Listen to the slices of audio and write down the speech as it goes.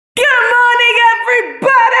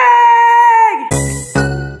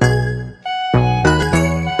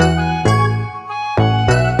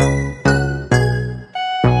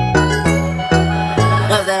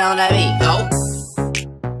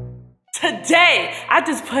today I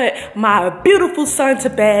just put my beautiful son to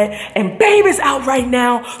bed and babe is out right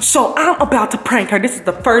now, so I'm about to prank her. This is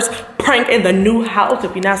the first prank in the new house.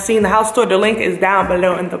 If you're not seeing the house tour, the link is down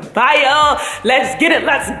below in the bio. Let's get it,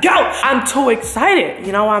 let's go. I'm too excited,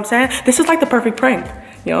 you know what I'm saying? This is like the perfect prank.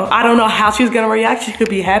 You know, I don't know how she's gonna react. She could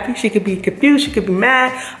be happy, she could be confused, she could be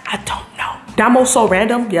mad. I don't know. Damo's so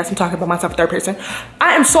random. Yes, I'm talking about myself third person.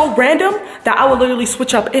 I am so random that I will literally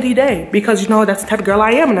switch up any day because you know that's the type of girl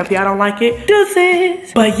I am, and if y'all don't like it,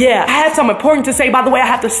 deuces. But yeah, I had something important to say. By the way, I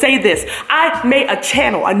have to say this. I made a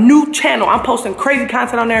channel, a new channel. I'm posting crazy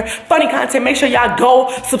content on there, funny content. Make sure y'all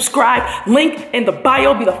go subscribe. Link in the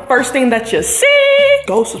bio be the first thing that you see.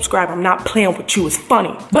 Go subscribe. I'm not playing with you. It's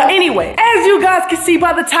funny. But anyway, as you guys can see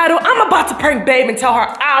by the title, I'm about to prank babe and tell her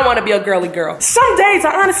I don't want to be a girly girl. Some days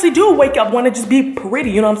I honestly do wake up want to just be pretty,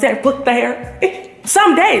 you know what I'm saying? Flick the hair.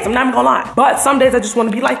 Some days, I'm not even gonna lie. But some days I just want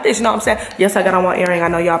to be like this, you know what I'm saying? Yes, I got on one earring. I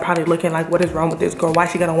know y'all probably looking like, what is wrong with this girl? Why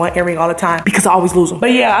she got on one earring all the time? Because I always lose them.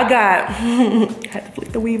 But yeah, I got, had to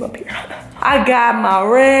flick the weave up here. I got my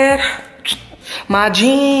red, my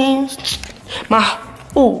jeans, my,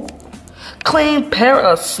 ooh, clean pair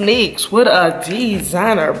of sneaks with a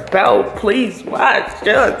designer belt. Please watch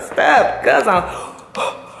your step, cause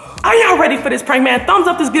are y'all ready for this prank, man? Thumbs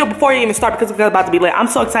up this video before you even start because it's about to be lit. I'm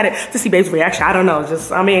so excited to see babe's reaction. I don't know,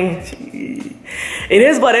 just, I mean, it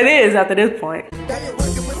is what it is after this point.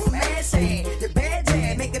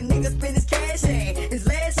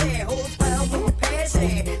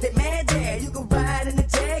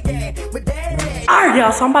 Alright,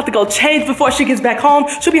 y'all, so I'm about to go change before she gets back home.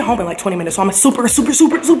 She'll be home in like 20 minutes, so I'm super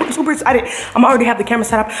excited. I'm already have the camera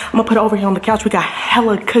set up. I'm gonna put it over here on the couch. We got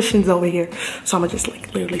hella cushions over here. So I'm gonna just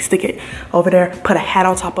like literally stick it over there, put a hat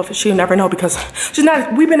on top of it. She'll never know because she's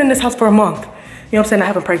not, we've been in this house for a month. You know what I'm saying? I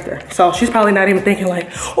haven't pranked her. So she's probably not even thinking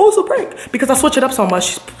like, oh, it's a prank. Because I switch it up so much.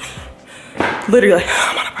 She's literally like,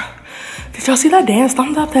 oh, did y'all see that dance?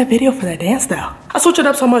 Thumbs up that video for that dance though. I switch it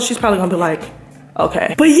up so much, she's probably gonna be like,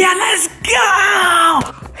 okay. But yeah, let's go!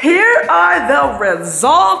 Here are the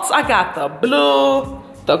results. I got the blue,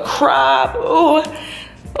 the crop, ooh,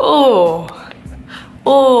 ooh,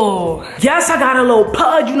 ooh. Yes, I got a little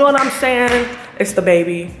pudge, you know what I'm saying? It's the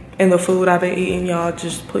baby and the food I've been eating, y'all.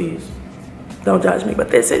 Just please, don't judge me, but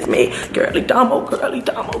this is me. Girly Damo, girly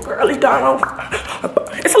Damo, girly Damo.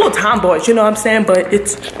 It's a little tomboy, you know what I'm saying? But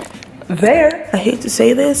it's there. I hate to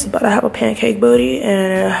say this, but I have a pancake booty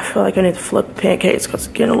and I feel like I need to flip the pancakes because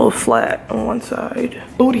it's getting a little flat on one side.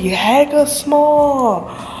 Booty hagga small.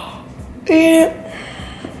 Yeah.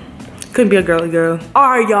 Couldn't be a girly girl. All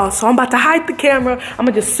right, y'all, so I'm about to hide the camera. I'm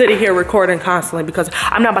gonna just sit here recording constantly because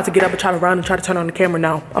I'm not about to get up and try to run and try to turn on the camera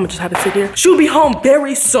now. I'm gonna just have to sit here. She'll be home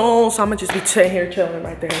very soon, so I'm gonna just be sitting here chilling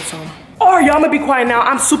right there. So, all right, y'all, I'm gonna be quiet now.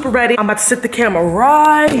 I'm super ready. I'm about to set the camera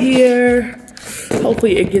right here.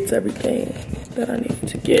 Hopefully it gets everything that I need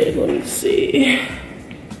to get. Let me see.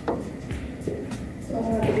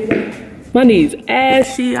 My knees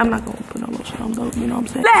ashy. I'm not gonna put no lotion on those, you know what I'm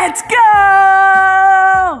saying? Let's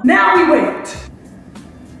go! Now we wait.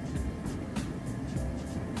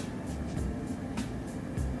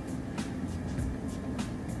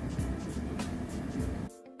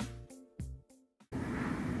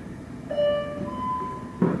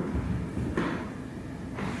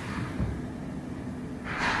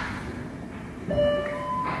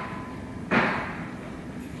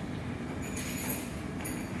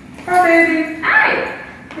 Hi, baby. Hi.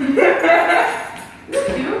 You look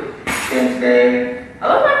cute. Thanks, babe. I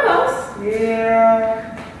love my clothes.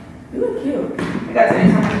 Yeah. You look cute. I got to tell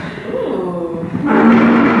you something. Ooh.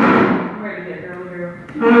 I'm ready to be a girl, girl.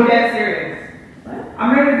 I'm dead serious. What? I'm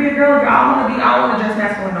ready to be a girl, girl. I want to dress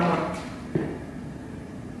masculine no more.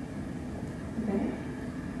 Okay.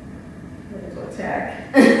 Ready to attack.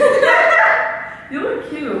 You look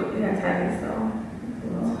cute. Yeah, attacking so.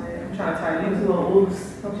 I'm trying to tie you. It's a little loose.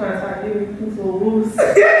 I'm trying to tie you. It's a little loose.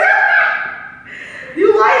 You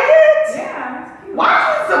like it? Yeah, it's cute. Why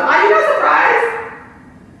are you not surprised?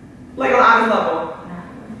 Like on an honest level? No.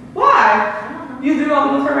 Why? I don't know. You do all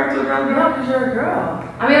the turn back to a girl? No, because you're a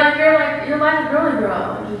girl. I mean, like you're like a girly girl.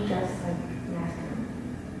 Like you dress like masculine.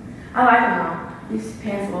 I like them though. These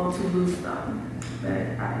pants are a little too loose though. But I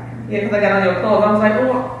like them. Yeah, because I got on your clothes. I was like,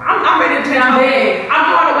 oh, I'm ready to change my big. I'm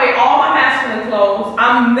throwing away all my masculine clothes.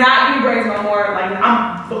 I'm not doing braids no more. Like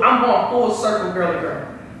I'm going full circle girly girl.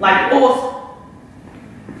 Like full.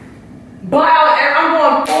 But I'm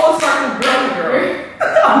going full circle girly girl.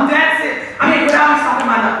 That's it. I mean, without me stopping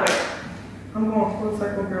my nut weight. I'm going full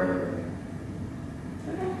circle girly girl.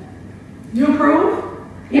 Okay. You approve?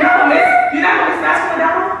 You're not gonna miss masculine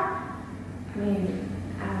down? I mean,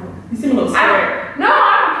 I don't. You seem a little scared. No,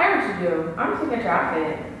 I don't care what you do. I'm just looking at your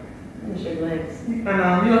outfit. Let me show your legs. I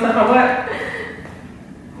know. You want to talk about what?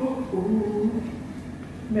 Ooh.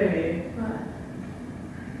 Baby. What?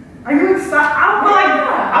 Are you excited? I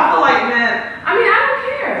feel like, man. I mean, I don't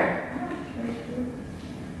care.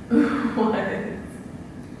 What?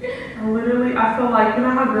 I feel like, you know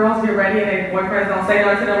how girls get ready and their boyfriends don't say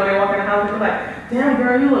nothing to them when they walk in the house? They're like, damn,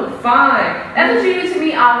 girl, you look fine. That's what you do to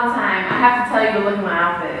me all the time. I have to tell you to look at my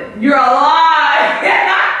outfit. You're a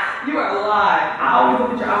lie. You are a lie. I always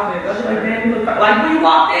look at your outfit. I was like, damn, you look fine. Like when you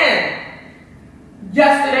walked in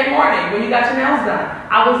yesterday morning, when you got your nails done,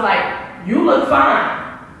 I was like, you look fine.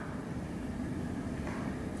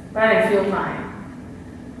 But I didn't feel fine.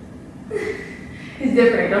 It's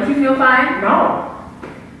different. Don't you feel fine? No.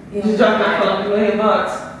 You just jumped in for like $1 million.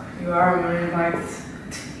 You are $1 million.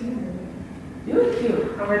 You look cute.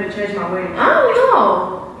 I'm ready to change my weight. I don't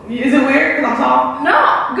know. Is it weird because I'm tall?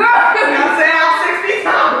 No, girl. You know what I'm saying? I'm 6 feet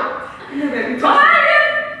tall. Why do you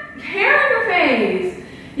have hair on your face?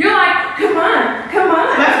 You're like, come on, come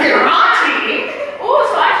on. Let's get raunchy. Oh,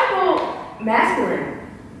 so I should go masculine.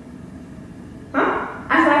 Huh?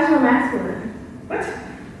 I thought I should go masculine. What?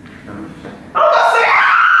 I'm gonna say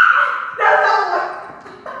that's not what.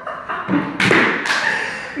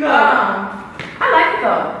 No. I like it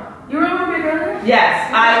though. You really want to be a girl? Yes.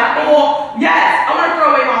 Yes. I want to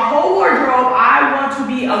throw away my whole wardrobe. I want to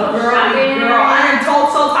be a girly girl. I am so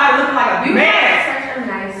tired of looking like a man. You have such a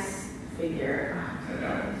nice figure.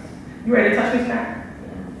 You ready to touch me, Snack?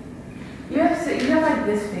 Yeah. You have like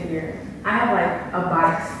this figure. I have like a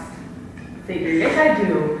box figure. Yes, I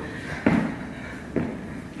do.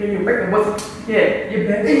 Give me a break. What's yeah? Your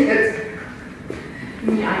baby. You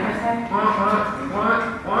mean I said want.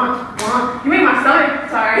 You made my stomach.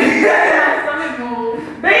 Sorry. My stomach move.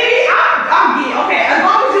 Baby, I'm good. Okay, as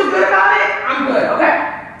long as you're good about it, I'm good. Okay.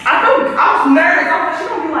 I was nervous. I was like, she's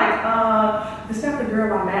gonna be like, it's not the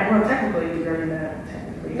girl I'm at. Well, technically, the girl you're at.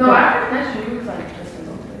 Technically. No, I think that's you. It's like just in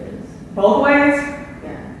both ways. Both ways?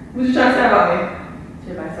 Yeah. What you trying to say about me?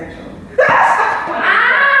 You're bisexual.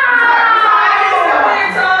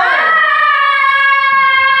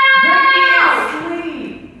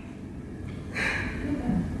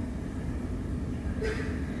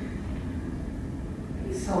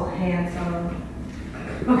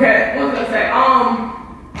 Okay, what was I gonna say?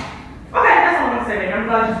 Okay, that's all I'm gonna say, baby. I'm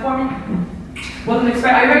glad you support me. Wasn't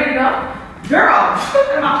expecting. Are you ready to go? Girl,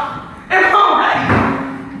 am I ready?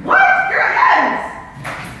 What? Girl, yes.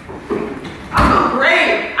 I feel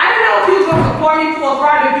great. I didn't know if you was gonna support me for a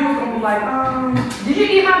Friday, if you was gonna be like, Did you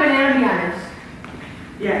eat my banana, be honest?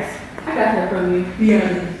 Yes. I got that from you. Be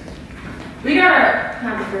honest. We gotta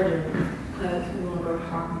have the further because we wanna go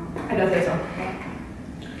talking. I gotta say something.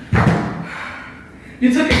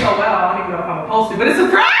 You took it so well, I don't even know if I'm supposed to, but it's a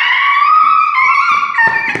prank!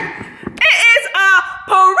 It is a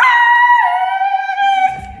prank!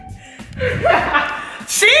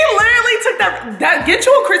 She literally took that get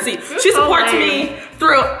you a Chrissy. She supports me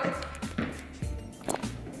through.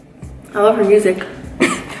 I love her music.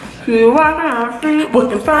 You walk on street, we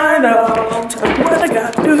can find out what I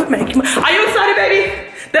got to make you. Are you excited, baby?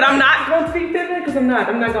 That I'm not going to be feminine? Because I'm not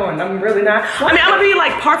going. I'm really not. I mean, I'm going to be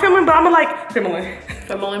like part feminine, but I'm going to like feminine.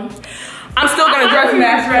 I'm still going to dress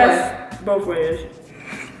masculine. Both ways.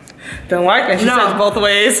 Don't like it. She says both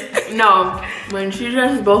ways. No, when she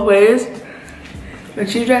dresses both ways, when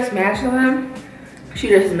she dresses masculine, she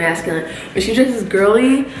dresses masculine. When she dresses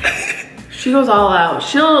girly, she goes all out.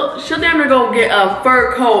 She'll damn near go get a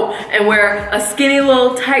fur coat and wear a skinny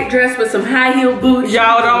little tight dress with some high heel boots.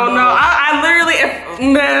 Y'all don't know. I literally, if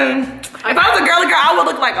I was a girly girl, I would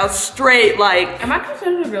look like a straight like. Am I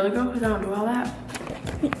considered a girly girl because I don't do all that?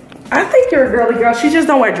 I think you're a girly girl. She just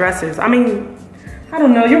don't wear dresses. I mean, I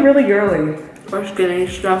don't know. You're really girly. Or skinny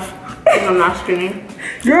stuff. Because I'm not skinny.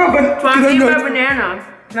 Girl, but so I'm eating my banana.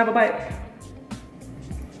 Can I have a bite?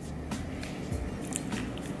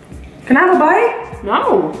 Can I have a bite?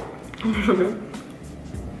 No. So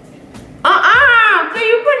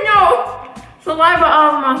you put no saliva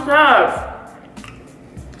all over my stuff.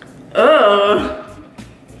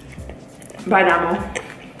 Bye, Damo.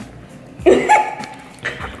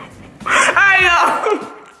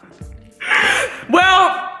 Well,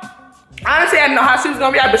 honestly, I didn't know how she was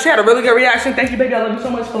gonna react, but she had a really good reaction. Thank you, baby. I love you so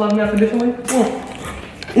much for loving me unconditionally. Give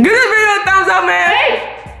this video a thumbs up, man. Hey!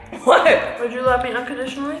 What? Would you love me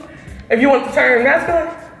unconditionally? If you want to turn masculine?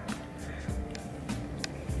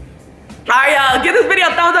 Alright, y'all, give this video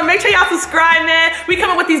a thumbs up. Make sure y'all subscribe, man. We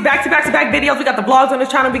coming with these back-to-back-to-back videos. We got the vlogs on this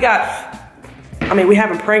channel. We got, I mean, we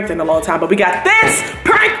haven't pranked in a long time, but we got this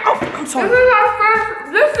prank. Oh, I'm sorry. This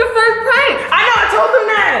is the first prank. I know, I told them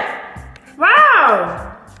that.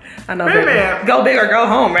 Wow. I know, baby. Go big or go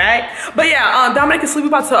home, right? But yeah, Dominic and Sleep, we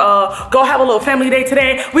about to go have a little family day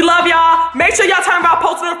today. We love y'all. Make sure y'all turn on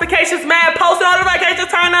post notifications, man. Post notifications,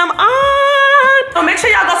 turn them on. So make sure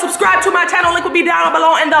y'all go subscribe to my channel. Link will be down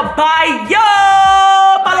below in the bio.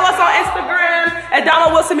 Follow us on Instagram at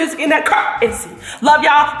Donald Wilson Music in that currency. Love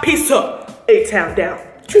y'all. Peace up. A-Town down.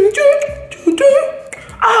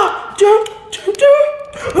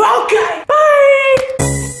 Okay.